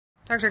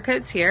Dr.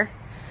 Coates here.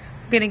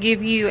 I'm going to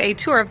give you a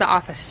tour of the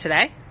office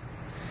today.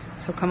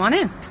 So come on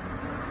in.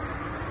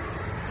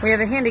 We have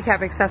a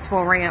handicap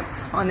accessible ramp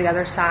on the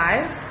other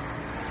side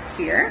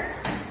here,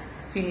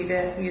 if you need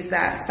to use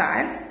that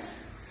side.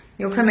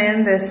 You'll come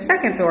in this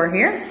second door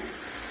here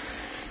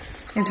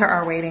into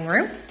our waiting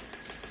room.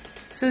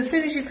 So as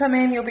soon as you come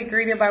in, you'll be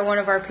greeted by one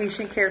of our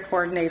patient care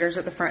coordinators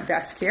at the front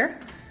desk here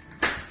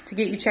to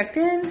get you checked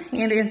in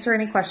and answer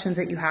any questions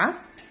that you have.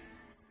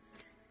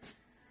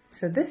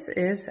 So this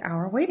is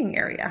our waiting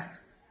area.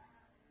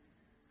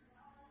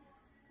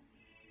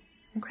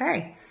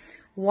 Okay,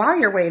 while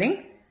you're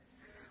waiting,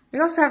 we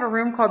also have a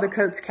room called the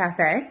Coates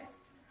Cafe.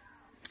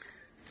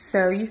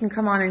 So you can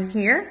come on in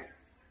here.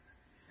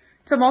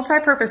 It's a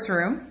multi-purpose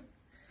room.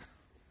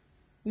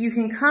 You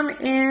can come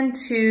in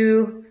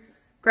to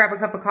grab a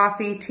cup of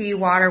coffee, tea,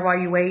 water while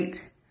you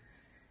wait.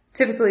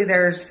 Typically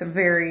there's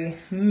very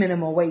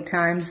minimal wait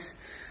times.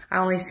 I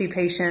only see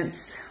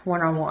patients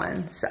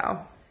one-on-one,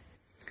 so.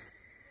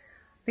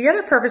 The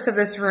other purpose of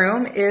this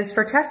room is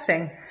for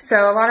testing.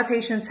 So a lot of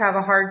patients have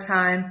a hard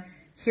time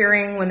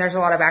hearing when there's a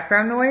lot of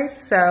background noise.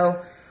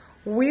 So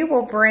we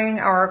will bring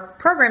our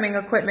programming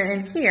equipment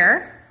in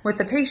here with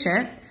the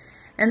patient.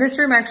 And this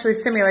room actually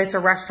simulates a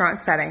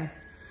restaurant setting,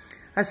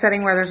 a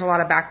setting where there's a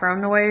lot of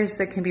background noise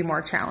that can be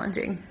more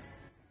challenging.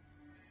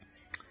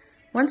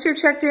 Once you're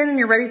checked in and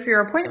you're ready for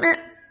your appointment,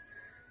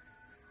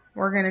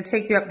 we're going to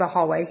take you up the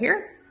hallway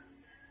here.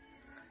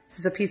 This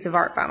is a piece of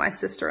art by my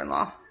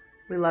sister-in-law.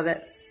 We love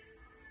it.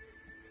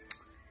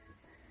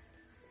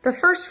 The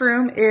first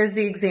room is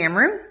the exam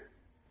room.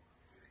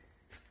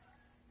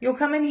 You'll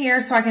come in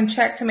here so I can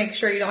check to make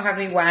sure you don't have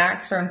any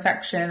wax or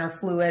infection or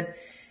fluid,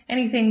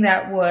 anything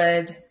that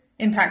would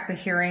impact the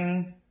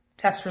hearing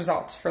test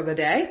results for the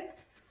day.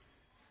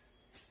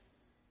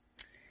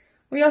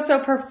 We also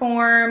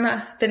perform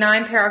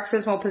benign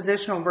paroxysmal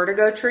positional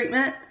vertigo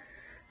treatment.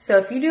 So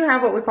if you do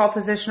have what we call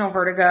positional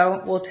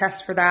vertigo, we'll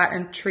test for that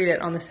and treat it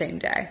on the same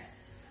day.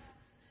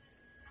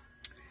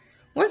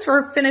 Once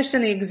we're finished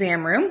in the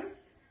exam room,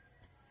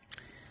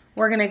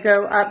 we're going to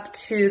go up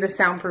to the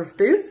soundproof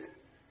booth.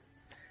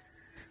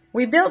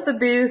 We built the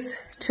booth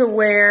to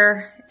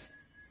where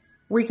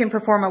we can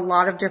perform a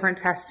lot of different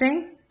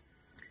testing.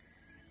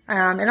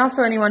 And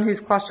also anyone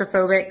who's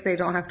claustrophobic, they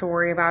don't have to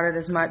worry about it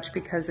as much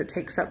because it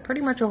takes up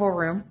pretty much a whole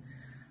room.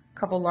 A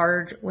couple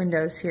large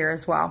windows here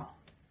as well.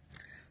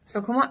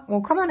 So come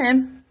on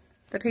in.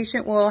 The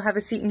patient will have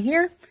a seat in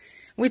here.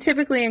 We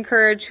typically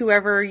encourage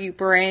whoever you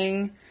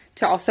bring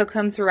to also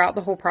come throughout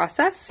the whole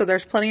process. So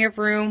there's plenty of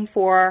room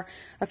for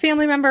a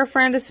family member, a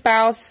friend, a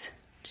spouse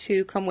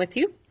to come with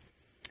you.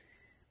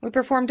 We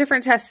perform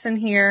different tests in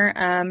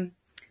here.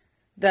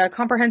 The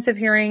comprehensive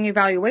hearing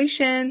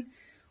evaluation.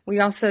 We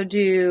also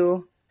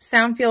do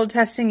sound field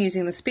testing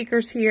using the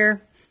speakers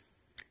here.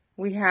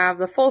 We have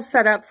the full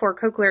setup for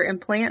cochlear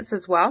implants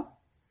as well.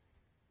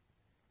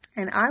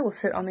 And I will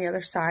sit on the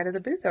other side of the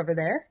booth over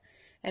there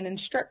and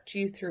instruct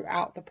you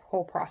throughout the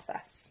whole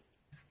process.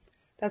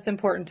 That's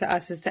important to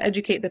us, is to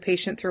educate the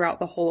patient throughout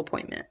the whole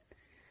appointment.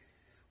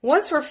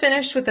 Once we're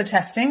finished with the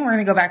testing, we're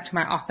going to go back to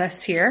my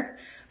office here.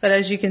 But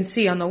as you can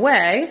see on the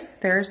way,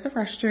 there's the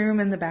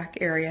restroom in the back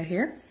area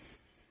here.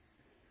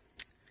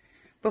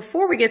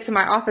 Before we get to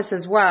my office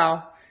as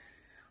well,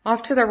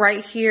 off to the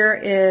right here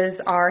is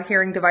our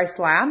hearing device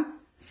lab.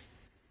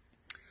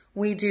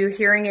 We do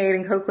hearing aid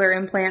and cochlear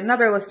implant and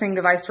other listening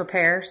device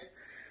repairs.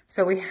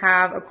 So we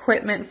have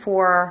equipment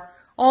for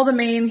all the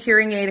main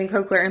hearing aid and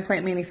cochlear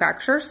implant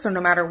manufacturers. So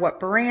no matter what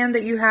brand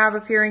that you have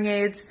of hearing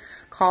aids,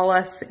 call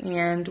us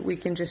and we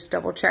can just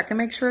double check and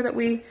make sure that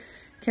we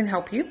can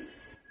help you.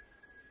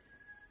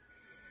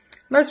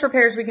 Most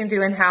repairs we can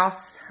do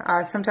in-house.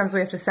 Sometimes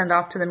we have to send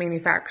off to the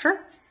manufacturer.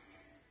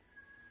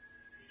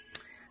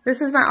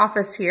 This is my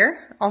office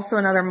here, also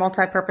another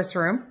multi-purpose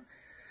room.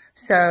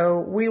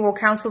 So we will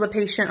counsel the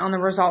patient on the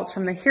results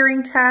from the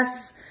hearing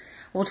tests.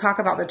 We'll talk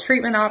about the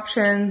treatment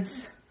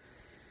options,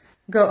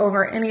 go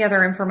over any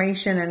other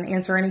information and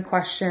answer any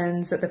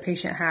questions that the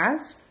patient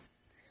has.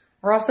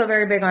 We're also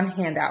very big on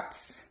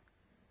handouts.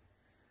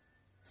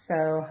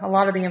 So a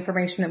lot of the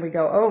information that we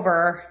go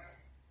over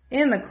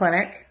in the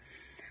clinic,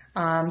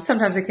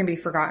 sometimes it can be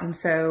forgotten.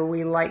 So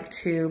we like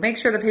to make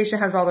sure the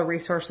patient has all the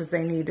resources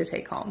they need to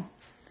take home.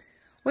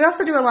 We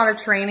also do a lot of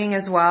training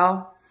as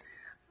well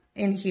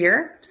in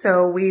here.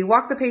 So we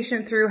walk the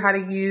patient through how to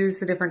use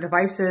the different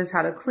devices,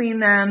 how to clean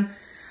them.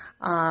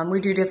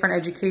 We do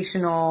different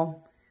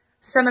educational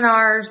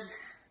seminars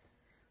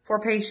for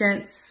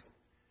patients.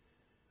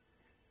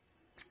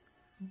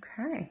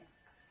 Okay.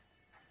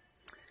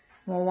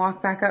 We'll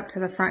walk back up to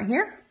the front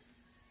here.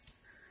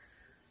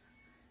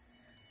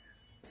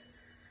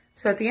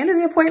 So at the end of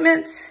the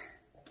appointment,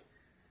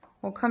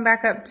 we'll come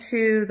back up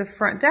to the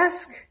front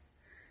desk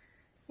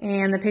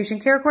and the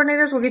patient care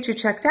coordinators will get you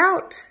checked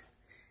out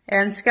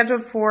and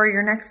scheduled for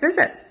your next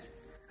visit.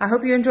 I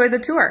hope you enjoyed the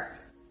tour.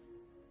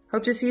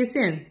 Hope to see you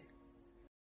soon.